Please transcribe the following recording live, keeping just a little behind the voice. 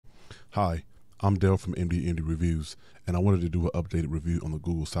Hi, I'm Dale from MDMD Reviews, and I wanted to do an updated review on the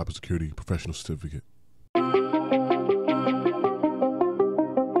Google Cybersecurity Professional Certificate.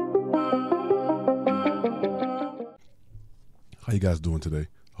 How you guys doing today?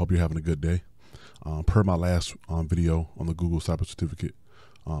 Hope you're having a good day. Per my last video on the Google Cyber Certificate,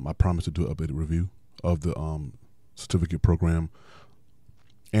 I promised to do an updated review of the certificate program,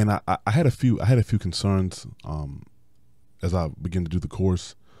 and I had a few concerns as I began to do the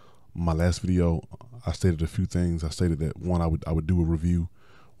course. My last video, I stated a few things. I stated that one, I would do a review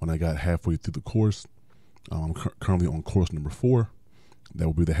when I got halfway through the course. I'm currently on course number 4. That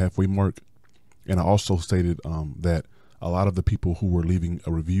will be the halfway mark. And I also stated that a lot of the people who were leaving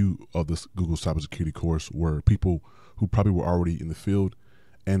a review of this Google cybersecurity course were people who probably were already in the field.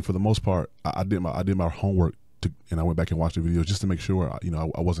 And for the most part, I did my homework and I went back and watched the videos just to make sure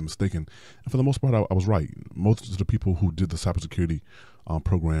I wasn't mistaken. And for the most part, I was right. Most of the people who did the cybersecurity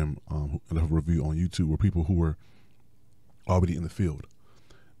program and the review on YouTube were people who were already in the field.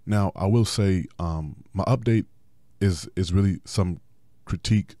 Now, I will say my update is really some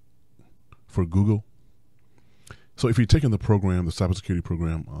critique for Google. So if you're taking the program, the cybersecurity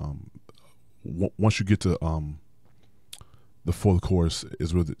program, once you get to the fourth course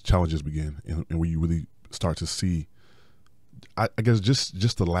is where the challenges begin, and where you really start to see, I guess,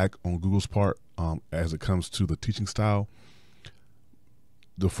 just the lack on Google's part as it comes to the teaching style.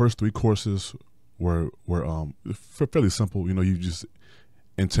 The first 3 courses were fairly simple. You just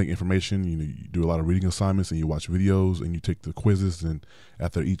intake information. You do a lot of reading assignments, and you watch videos, and you take the quizzes. And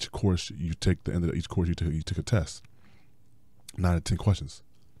after each course, the end of each course, you take a test. 9 to 10 questions.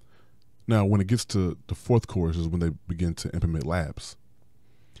 Now, when it gets to the fourth course is when they begin to implement labs.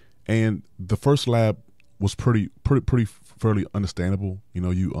 And the first lab was pretty fairly understandable. They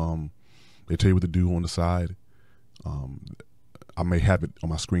tell you what to do on the side. I may have it on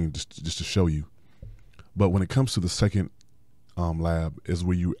my screen just to show you. But when it comes to the second lab is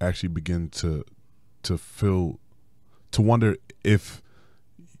where you actually begin to wonder if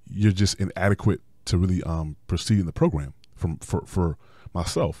you're just inadequate to really proceed in the program for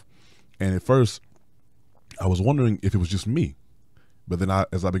myself. And at first, I was wondering if it was just me. But then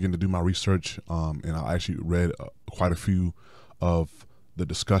as I began to do my research, and I actually read quite a few of the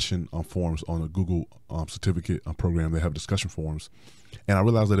discussion forums on the Google certificate program. They have discussion forums. And I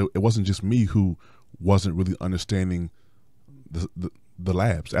realized that it wasn't just me who wasn't really understanding the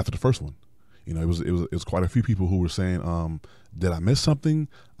labs after the first one. It was quite a few people who were saying, did I miss something?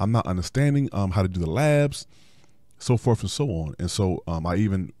 I'm not understanding how to do the labs, so forth and so on. And so I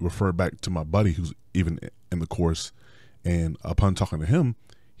even referred back to my buddy who's even in the course. And upon talking to him,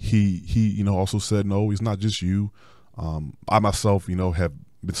 he also said, no, it's not just you. I myself, have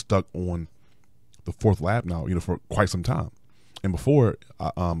been stuck on the fourth lab now, for quite some time. And before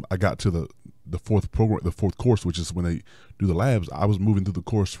I got to the fourth program, the fourth course, which is when they do the labs, I was moving through the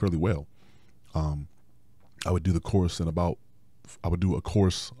course fairly well. I would do the course I would do a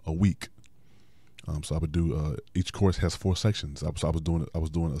course a week. So I would do each course has 4 sections. I was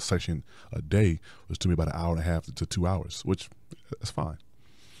doing a section a day, which took me about an hour and a half to 2 hours, which that's fine.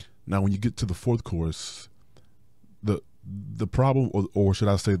 Now, when you get to the fourth course, the problem, or should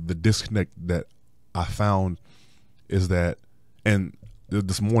I say, the disconnect that I found is that, and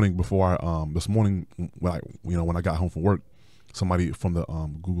this morning when I got home from work, somebody from the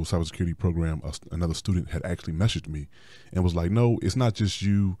Google cybersecurity program, another student, had actually messaged me and was like, no, it's not just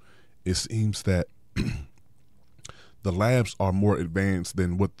you. It seems that the labs are more advanced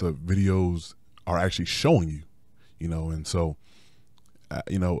than what the videos are actually showing you, and so,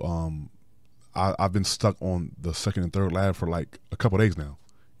 I've been stuck on the second and third lab for like a couple of days now.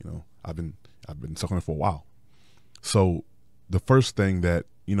 I've been stuck on it for a while. So the first thing that,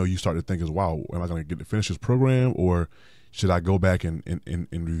 you start to think is, wow, am I going to get to finish this program, or should I go back and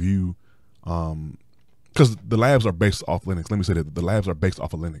review? Because the labs are based off Linux. Let me say that the labs are based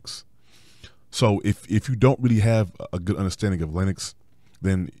off of Linux. So if you don't really have a good understanding of Linux,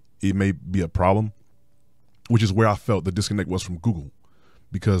 then it may be a problem, which is where I felt the disconnect was from Google,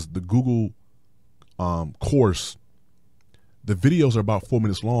 because the Google course, the videos are about 4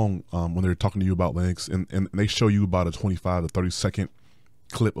 minutes long when they're talking to you about Linux, and they show you about a 25 to 30-second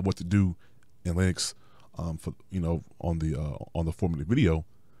clip of what to do in Linux on the 4-minute video,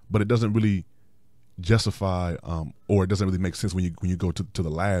 but it doesn't really justify or it doesn't really make sense when you go to the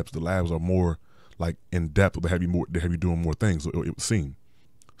labs. The labs are more like in depth. They have you doing more things, it would seem.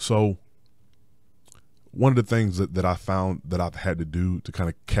 So one of the things that I found that I've had to do to kind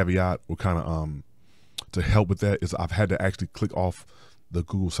of caveat or kind of to help with that is I've had to actually click off the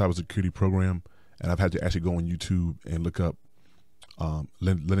Google cybersecurity program, and I've had to actually go on YouTube and look up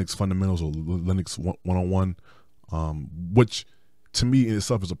Linux fundamentals or Linux 101, which to me in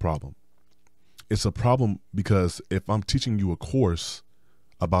itself is a problem. It's a problem because if I'm teaching you a course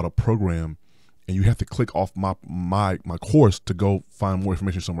about a program and you have to click off my course to go find more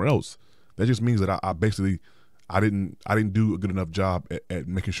information somewhere else, that just means that I basically I didn't do a good enough job at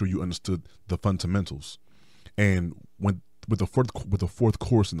making sure you understood the fundamentals. And with the fourth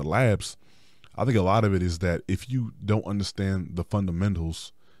course in the labs, I think a lot of it is that if you don't understand the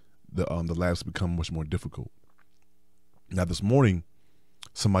fundamentals, the labs become much more difficult. Now this morning,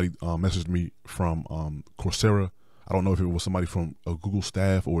 somebody messaged me from Coursera. I don't know if it was somebody from a Google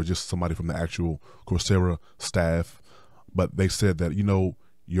staff or just somebody from the actual Coursera staff, but they said that, you know,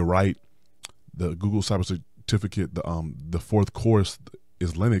 you're right. The Google Cyber Certificate, the fourth course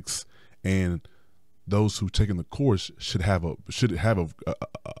is Linux, and those who taken the course should have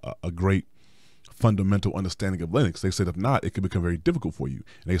a great fundamental understanding of Linux. They said if not, it could become very difficult for you.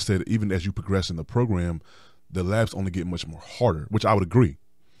 And they said even as you progress in the program, the labs only get much more harder, which I would agree.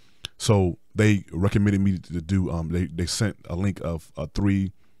 So they recommended me to do, they sent a link of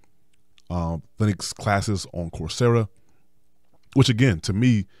 3 Linux classes on Coursera, which again, to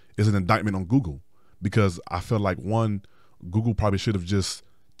me, is an indictment on Google, because I feel like, one, Google probably should have just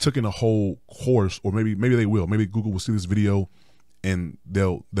taken a whole course, or maybe they will. Maybe Google will see this video and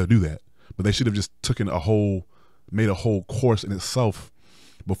they'll do that. But they should have just made a whole course in itself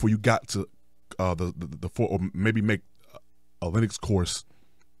before you got to the fourth, or maybe make a Linux course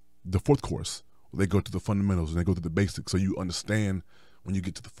the fourth course. They go to the fundamentals and they go to the basics, so you understand when you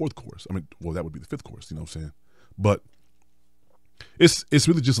get to the fourth course. I mean, well, that would be the fifth course, you know what I'm saying? But it's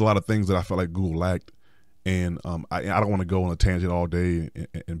really just a lot of things that I felt like Google lacked. And I don't want to go on a tangent all day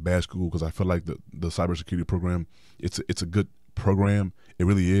and bash Google, because I feel like the cybersecurity program, it's a good program. It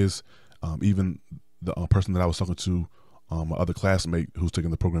really is. Even the person that I was talking to, my other classmate who's taking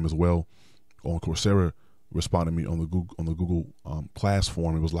the program as well on Coursera, responded to me on the Google class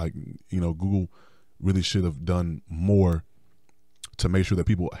forum. It was like, you know, Google really should have done more to make sure that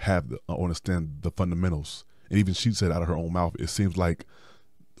people have understand the fundamentals. And even she said out of her own mouth, it seems like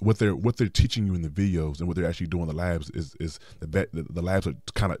what they're teaching you in the videos and what they're actually doing in the labs is the labs are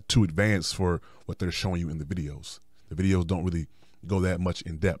kind of too advanced for what they're showing you in the videos. The videos don't really go that much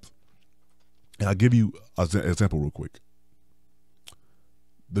in depth. And I'll give you an example real quick.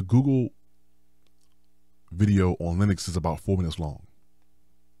 The Google video on Linux is about 4 minutes long.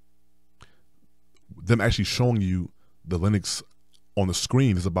 Them actually showing you the Linux on the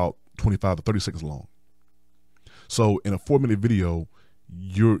screen is about 25 to 30 seconds long. So in a 4-minute video,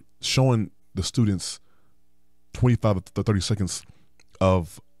 you're showing the students 25 to 30 seconds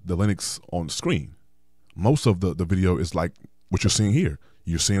of the Linux on the screen. Most of the video is like what you're seeing here.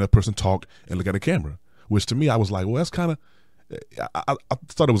 You're seeing a person talk and look at a camera, which to me, I was like, well, that's kind of, I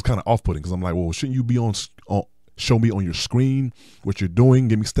thought it was kind of off-putting, because I'm like, well, shouldn't you be show me on your screen what you're doing,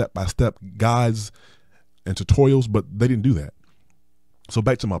 give me step-by-step guides and tutorials? But they didn't do that. So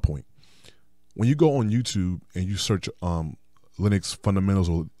back to my point. When you go on YouTube and you search Linux fundamentals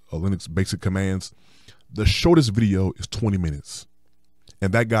or Linux basic commands, the shortest video is 20 minutes.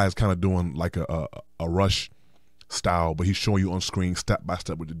 And that guy is kind of doing like a rush style, but he's showing you on screen step by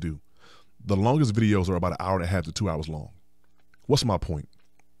step what to do. The longest videos are about 1.5 hours to 2 hours long. What's my point?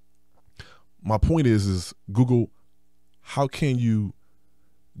 My point is Google, how can you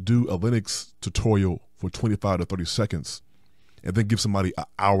do a Linux tutorial for 25 to 30 seconds and then give somebody an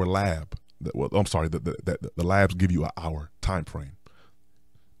hour lab? Well, I'm sorry, the labs give you an hour time frame.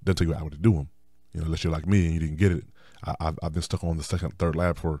 Doesn't take you an hour to do them, you know, unless you're like me and you didn't get it. I've been stuck on the second, third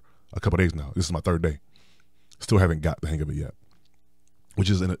lab for a couple of days now. This is my 3rd day. Still haven't got the hang of it yet,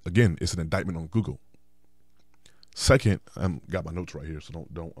 which is, again, it's an indictment on Google. Second, got my notes right here, so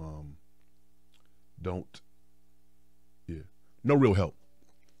no real help.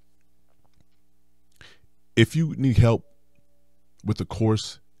 If you need help with the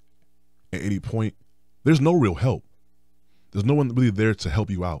course at any point, there's no real help. There's no one really there to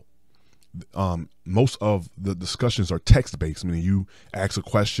help you out. Most of the discussions are text-based, meaning you ask a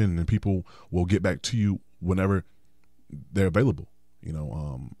question and people will get back to you whenever they're available. You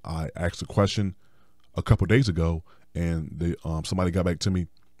know, I asked a question a couple days ago, and somebody got back to me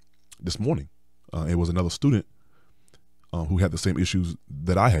this morning. It was another student who had the same issues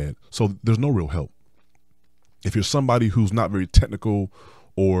that I had. So there's no real help. If you're somebody who's not very technical,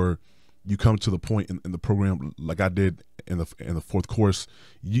 or you come to the point in the program like I did in the fourth course,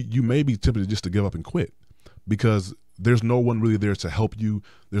 you may be tempted just to give up and quit, because there's no one really there to help you.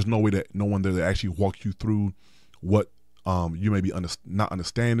 There's no one there to actually walk you through what you may be not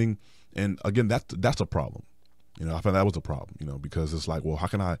understanding. And again, that's a problem. You know, I found that was a problem, you know, because it's like, well, how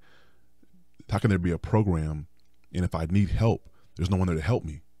can there be a program, and if I need help, there's no one there to help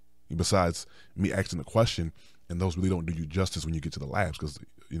me besides me asking the question, and those really don't do you justice when you get to the labs, because,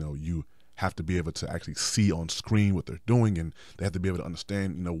 you know, you have to be able to actually see on screen what they're doing, and they have to be able to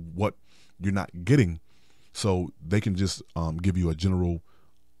understand, you know, what you're not getting, so they can just give you a general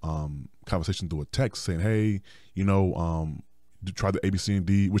conversation through a text saying, hey, you know, try the A, B, C, and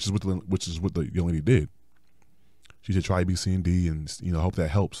D, which is what the young lady did. She said, try A, B, C, and D, and, you know, hope that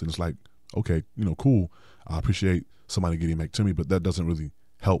helps. And it's like, okay, you know, cool. I appreciate somebody getting back to me, but that doesn't really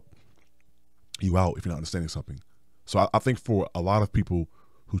help you out if you're not understanding something. So I think for a lot of people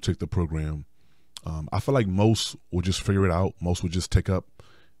who take the program, I feel like most will just figure it out. Most will just take up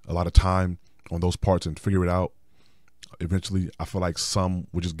a lot of time on those parts and figure it out. Eventually, I feel like some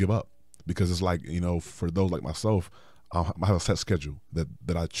will just give up, because it's like, you know, for those like myself, I have a set schedule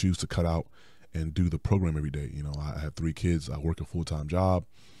that I choose to cut out and do the program every day. You know, I have 3 kids. I work a full-time job,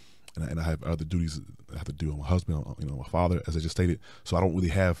 and I have other duties I have to do. I'm a husband, you know, a father, as I just stated. So I don't really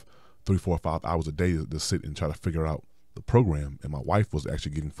have 3, 4, 5 hours a day to sit and try to figure out the program. And my wife was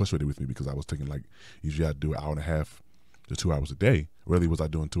actually getting frustrated with me, because I was taking, like, usually I'd do an hour and a half to 2 hours a day. Rarely was I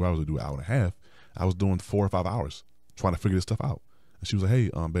doing 2 hours, I do an hour and a half. I was doing 4 or 5 hours trying to figure this stuff out. And she was like, hey,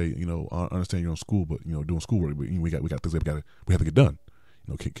 babe, you know, I understand you're in school, but, you know, doing schoolwork, but we got things that we have to get done.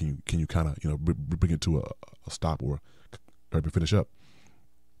 You know, can you kind of, you know, bring it to a stop, or finish up?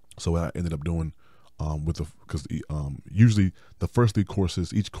 So I ended up doing because usually the first 3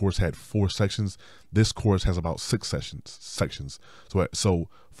 courses, each course had 4 sections. This course has about 6 sections. So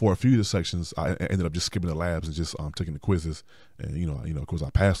for a few of the sections, I ended up just skipping the labs and just taking the quizzes. And you know, of course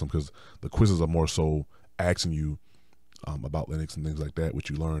I passed them, because the quizzes are more so asking you about Linux and things like that,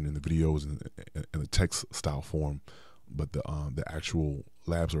 which you learn in the videos and the text style form. But the actual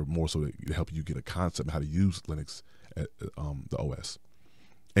labs are more so to help you get a concept of how to use Linux at the OS.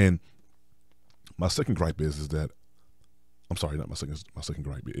 And my second gripe is that, I'm sorry, not my second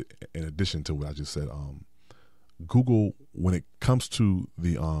gripe. In addition to what I just said, Google, when it comes to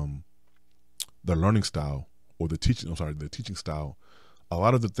the learning style, or the teaching style, a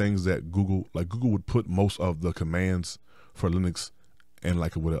lot of the things that Google would put most of the commands for Linux in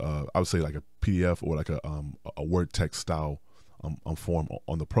like I would say like a PDF or like a Word text style form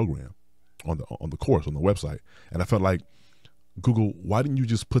on the program, on the course, on the website. And I felt like, Google, why didn't you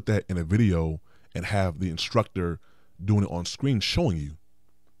just put that in a video and have the instructor doing it on screen showing you?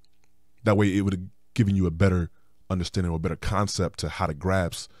 That way it would have given you a better understanding or a better concept to how to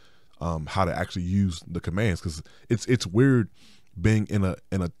grasp how to actually use the commands. Because it's weird being in a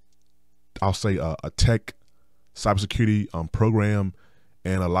I'll say a tech cybersecurity program,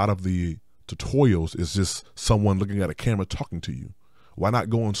 and a lot of the tutorials is just someone looking at a camera talking to you. Why not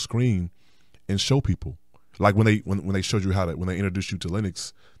go on screen and show people? Like when they showed you when they introduced you to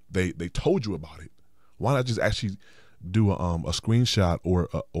Linux, they told you about it. Why not just actually do a screenshot or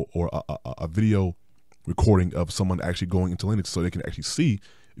a video recording of someone actually going into Linux, so they can actually see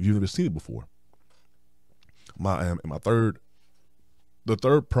if you've never seen it before? The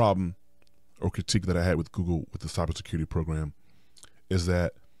third problem or critique that I had with Google with the cybersecurity program is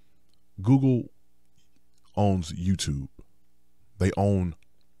that Google owns YouTube. They own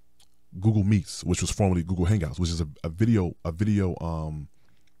Google Meets, which was formerly Google Hangouts, which is a video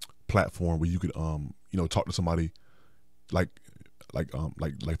platform where you could talk to somebody like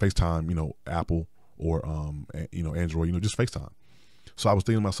FaceTime, Apple or Android, just FaceTime. So I was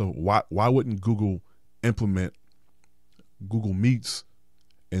thinking to myself, why wouldn't Google implement Google Meets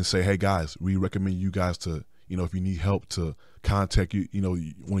and say, hey guys, we recommend you guys to, if you need help, to contact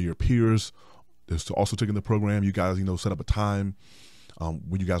one of your peers that's also taking the program. You guys, set up a time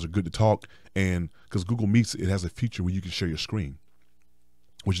when you guys are good to talk. And because Google Meets, it has a feature where you can share your screen,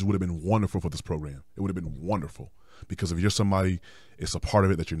 which would have been wonderful for this program. It would have been wonderful, because if you're somebody, it's a part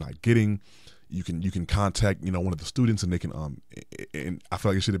of it that you're not getting, you can contact one of the students, and they can and I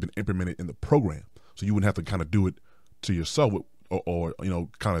feel like it should have been implemented in the program, so you wouldn't have to kind of do it to yourself, or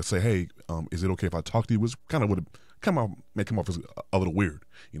kind of say, hey, is it okay if I talk to you? Which kind of would make come off as a little weird,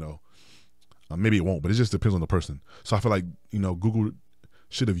 maybe it won't, but it just depends on the person. So I feel like Google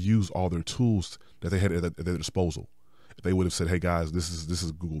should have used all their tools that they had at their disposal. If they would have said, hey guys, this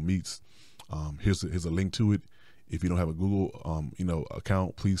is Google Meets, here's a link to it. If you don't have a Google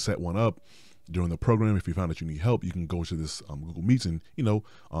account, please set one up during the program. If you find that you need help, you can go to this Google Meets and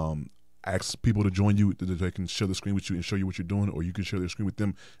ask people to join you, that they can share the screen with you and show you what you're doing, or you can share their screen with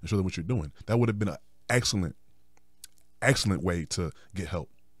them and show them what you're doing. That would have been an excellent way to get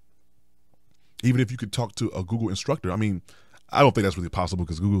help. Even if you could talk to a Google instructor. I mean, I don't think that's really possible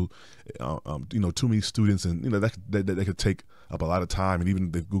because Google, too many students, and that could take up a lot of time. And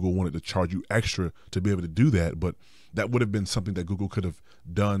even if Google wanted to charge you extra to be able to do that, but that would have been something that Google could have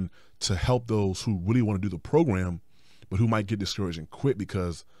done to help those who really want to do the program, but who might get discouraged and quit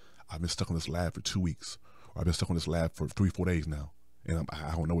because I've been stuck on this lab for 2 weeks, or I've been stuck on this lab for 3-4 days now, and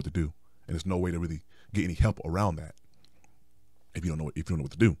I don't know what to do, and there's no way to really get any help around that if you don't know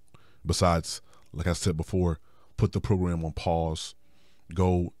what to do. Besides, like I said before, put the program on pause,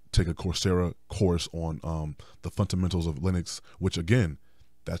 go take a Coursera course on the fundamentals of Linux, which again,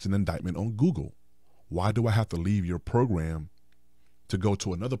 that's an indictment on Google. Why do I have to leave your program to go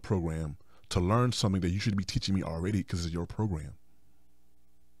to another program to learn something that you should be teaching me already because it's your program?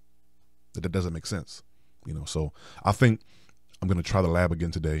 That doesn't make sense, So I think I'm going to try the lab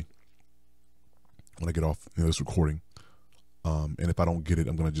again today when I get off this recording. And if I don't get it,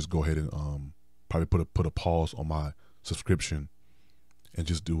 I'm going to just go ahead and probably put a pause on my subscription and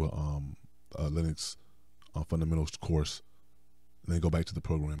just do a Linux fundamentals course, and then go back to the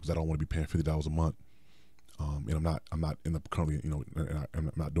program because I don't want to be paying $50 a month. And I'm not in the currently,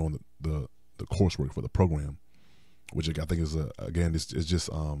 I'm not doing the coursework for the program, which I think is it's just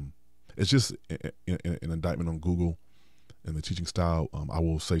an indictment on Google and the teaching style. I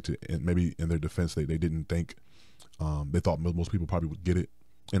will say and maybe in their defense, they didn't think, they thought most people probably would get it.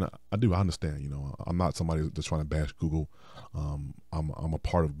 And I understand, I'm not somebody that's trying to bash Google. I'm a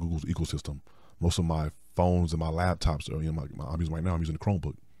part of Google's ecosystem. Most of my phones and my laptops are, I'm using right now, I'm using a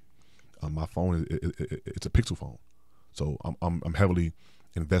Chromebook. My phone, it's a Pixel phone. So I'm heavily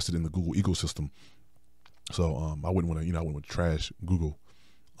invested in the Google ecosystem. So I wouldn't want to trash Google,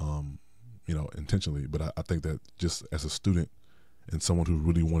 intentionally. But I think that just as a student and someone who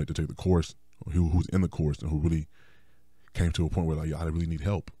really wanted to take the course, or who's in the course and who really came to a point where I really need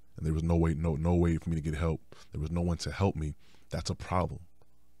help, and there was no way for me to get help. There was no one to help me. That's a problem.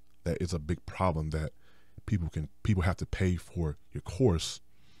 That is a big problem, that people have to pay for your course,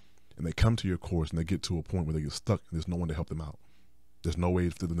 and they come to your course and they get to a point where they get stuck and there's no one to help them out. There's no way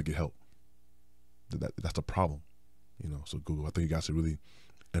for them to get help. That's a problem, So Google, I think you guys should really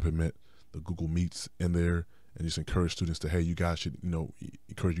implement the Google Meets in there and just encourage students to, hey, you guys should,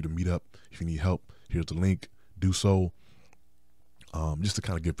 encourage you to meet up. If you need help, here's the link. Do so. Just to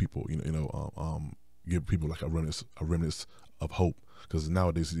kind of give people, give people like a remnants of hope, because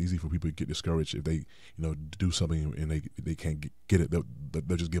nowadays it's easy for people to get discouraged if they, do something and they can't get it.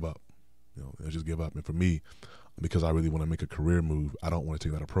 They'll just give up. They'll just give up. And for me, because I really want to make a career move, I don't want to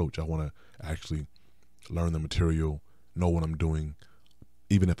take that approach. I want to actually learn the material, know what I'm doing,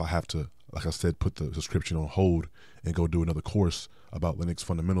 even if I have to, like I said, put the subscription on hold and go do another course about Linux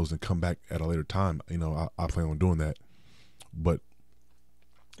fundamentals and come back at a later time. I plan on doing that, but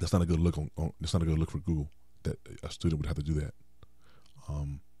that's not a good look that's not a good look for Google, that a student would have to do that.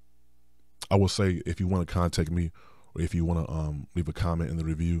 I will say, if you want to contact me, or if you want to leave a comment in the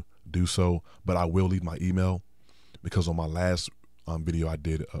review, do so. But I will leave my email, because on my last video I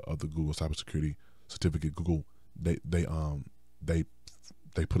did of the Google cybersecurity certificate, Google they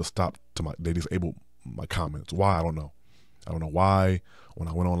put a stop to they disabled my comments. Why? I don't know. I don't know why. When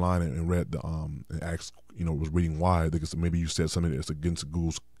I went online and read and asked, was reading why, because maybe you said something that's against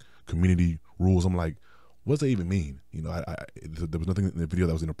Google's community rules. I'm like, what does that even mean? There was nothing in the video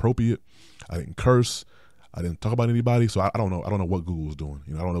that was inappropriate. I didn't curse. I didn't talk about anybody. So I don't know. I don't know what Google was doing.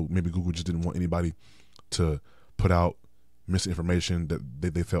 I don't know. Maybe Google just didn't want anybody to put out misinformation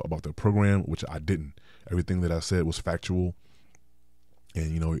that they felt about their program, which I didn't. Everything that I said was factual,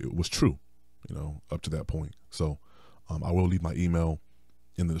 and it was true, up to that point. So I will leave my email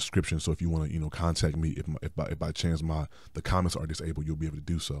in the description. So if you want to, contact me, if by chance the comments are disabled, you'll be able to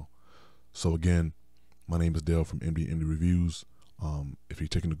do so. So again, my name is Dale from MDMD Reviews. If you're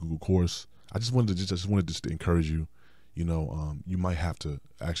taking the Google course, I just wanted to encourage you. You might have to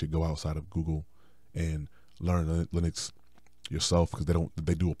actually go outside of Google and learn Linux yourself, because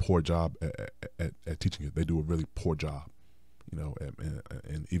they do a poor job at teaching it. They do a really poor job.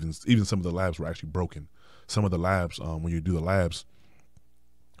 And even some of the labs were actually broken. Some of the labs, when you do the labs,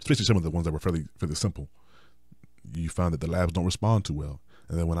 especially some of the ones that were fairly simple, you found that the labs don't respond too well.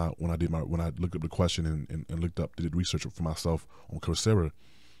 And then when I looked up the question and looked up, did research for myself on Coursera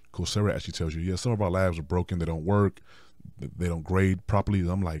actually tells you, yeah, some of our labs are broken, they don't work, they don't grade properly.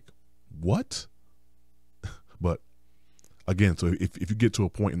 And I'm like, what? But again, so if you get to a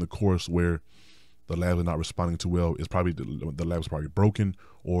point in the course where the labs are not responding too well, it's probably the lab's probably broken.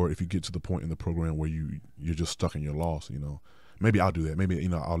 Or if you get to the point in the program where you're just stuck and you're lost, maybe I'll do that. Maybe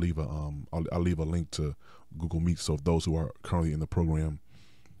I'll leave a link to Google Meet. So if those who are currently in the program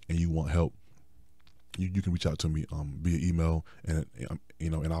and you want help, you can reach out to me via email, and and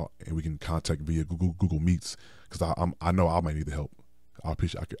we can contact via Google Meets, because I know I might need the help. I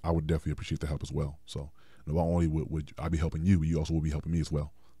would definitely appreciate the help as well. So not only would I be helping you, but you also will be helping me as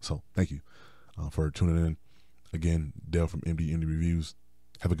well. So thank you for tuning in. Again, Dale from MDMD Reviews.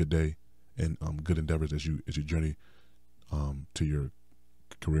 Have a good day, and good endeavors as you journey to your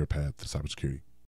career path to cybersecurity.